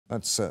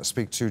Let's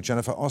speak to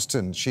Jennifer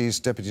Austin. She's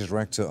Deputy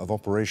Director of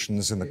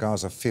Operations in the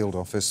Gaza Field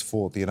Office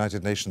for the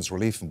United Nations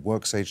Relief and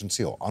Works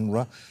Agency, or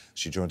UNRWA.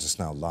 She joins us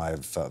now live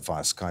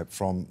via Skype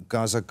from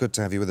Gaza. Good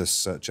to have you with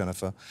us,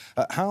 Jennifer.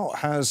 How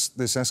has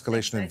this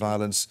escalation in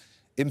violence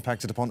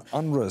impacted upon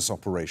UNRWA's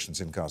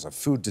operations in Gaza,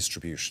 food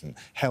distribution,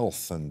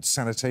 health and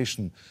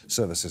sanitation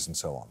services and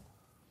so on?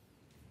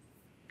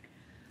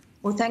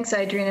 Well, thanks,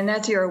 Adrian. And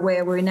as you're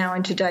aware, we're now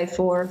into day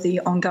 4 of the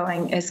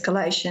ongoing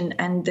escalation,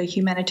 and the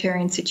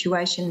humanitarian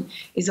situation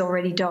is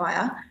already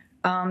dire.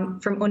 From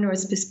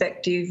UNRWA's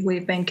perspective,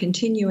 we've been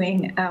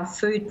continuing our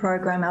food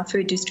program, our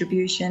food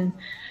distribution,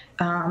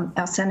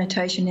 our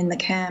sanitation in the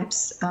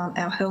camps,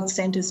 our health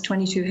centres,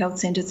 22 health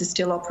centres are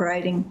still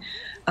operating,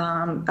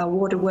 our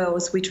water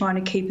wells. We're trying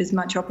to keep as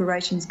much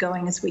operations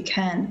going as we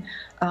can.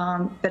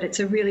 But it's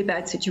a really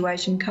bad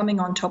situation coming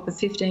on top of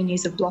 15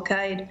 years of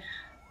blockade,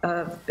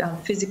 of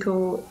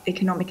physical,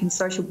 economic and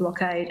social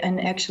blockade,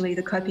 and actually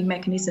the coping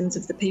mechanisms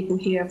of the people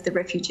here, of the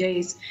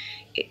refugees,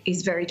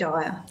 is very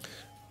dire.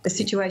 The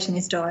situation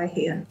is dire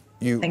here.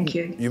 Thank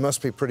you. You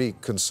must be pretty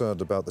concerned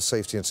about the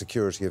safety and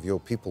security of your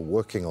people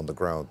working on the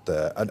ground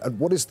there. And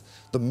what is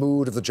the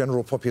mood of the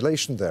general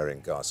population there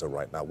in Gaza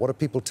right now? What are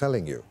people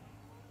telling you?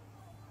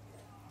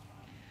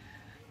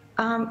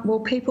 Well,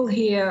 people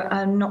here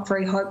are not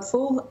very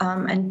hopeful,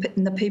 and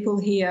the people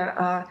here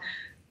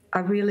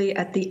are really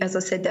at the, as I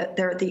said, that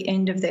they're at the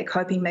end of their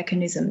coping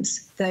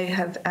mechanisms. They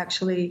have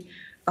actually,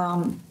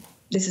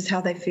 this is how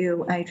they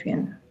feel,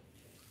 Adrian.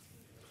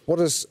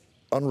 What is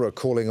UNRWA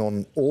calling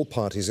on all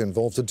parties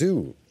involved to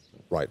do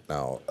right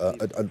now?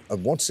 And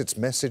what's its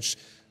message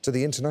to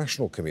the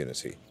international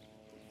community?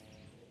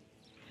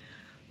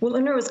 Well,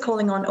 UNRWA is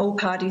calling on all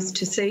parties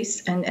to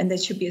cease, and there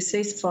should be a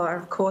ceasefire,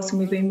 of course, and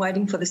we've been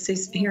waiting for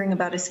hearing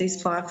about a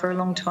ceasefire for a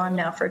long time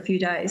now, for a few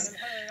days.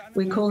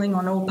 We're calling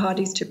on all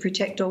parties to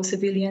protect all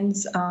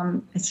civilians.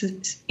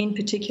 In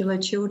particular,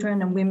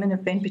 children and women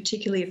have been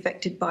particularly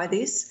affected by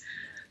this.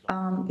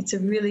 It's a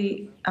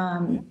really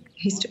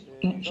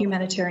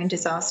humanitarian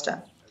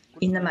disaster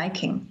in the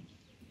making.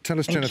 Tell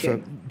us,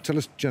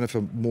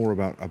 Jennifer, more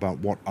about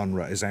what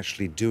UNRWA is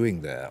actually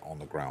doing there on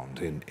the ground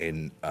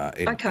in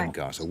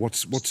Gaza. What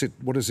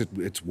does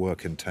its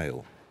work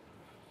entail?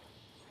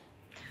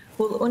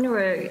 Well,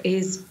 UNRWA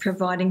is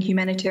providing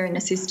humanitarian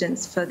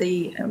assistance for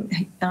the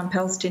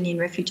Palestinian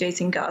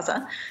refugees in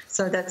Gaza.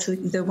 So that's the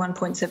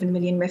 1.7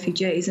 million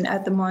refugees. And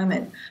at the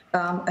moment,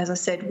 as I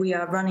said, we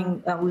are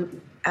running,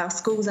 our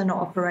schools are not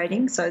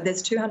operating. So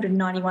there's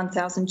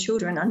 291,000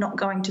 children are not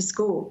going to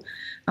school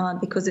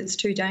because it's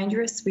too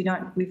dangerous. We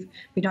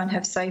don't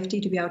have safety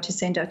to be able to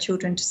send our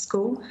children to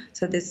school.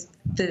 So there's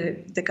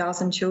the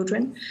Gazan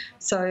children.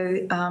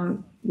 So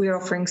we're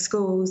offering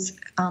schools,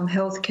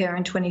 healthcare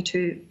in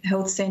 22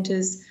 health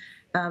centres,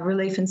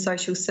 relief and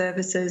social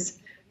services.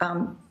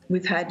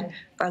 We've had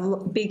a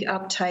big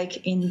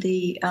uptake in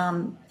the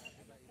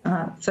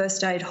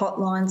first aid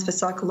hotlines for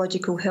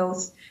psychological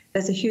health.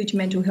 There's a huge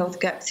mental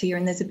health gaps here,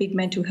 and there's a big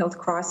mental health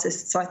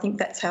crisis. So I think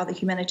that's how the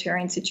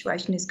humanitarian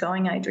situation is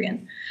going,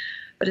 Adrian.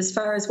 But as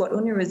far as what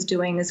UNRWA is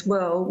doing as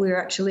well, we're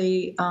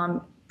actually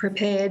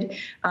prepared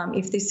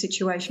if this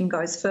situation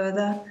goes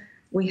further.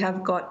 We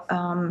have got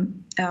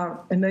our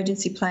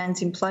emergency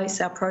plans in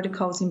place, our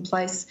protocols in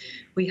place.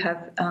 We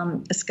have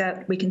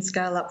we can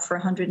scale up for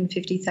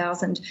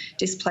 150,000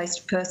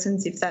 displaced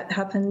persons if that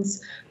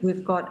happens.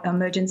 We've got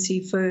emergency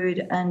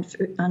food and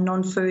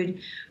non-food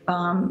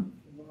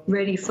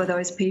ready for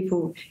those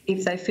people.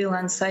 If they feel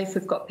unsafe,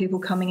 we've got people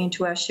coming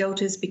into our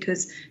shelters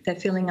because they're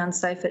feeling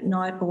unsafe at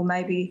night, or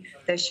maybe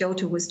their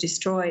shelter was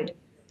destroyed.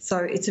 So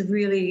it's a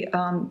really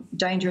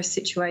dangerous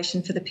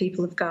situation for the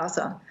people of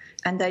Gaza,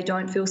 and they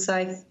don't feel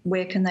safe.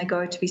 Where can they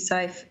go to be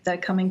safe? They're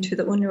coming to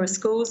the UNRWA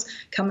schools,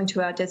 coming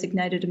to our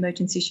designated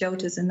emergency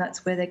shelters, and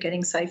that's where they're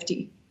getting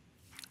safety.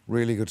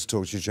 Really good to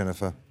talk to you,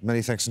 Jennifer.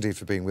 Many thanks indeed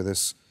for being with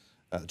us.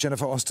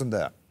 Jennifer Austin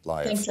there,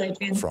 live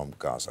from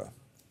Gaza.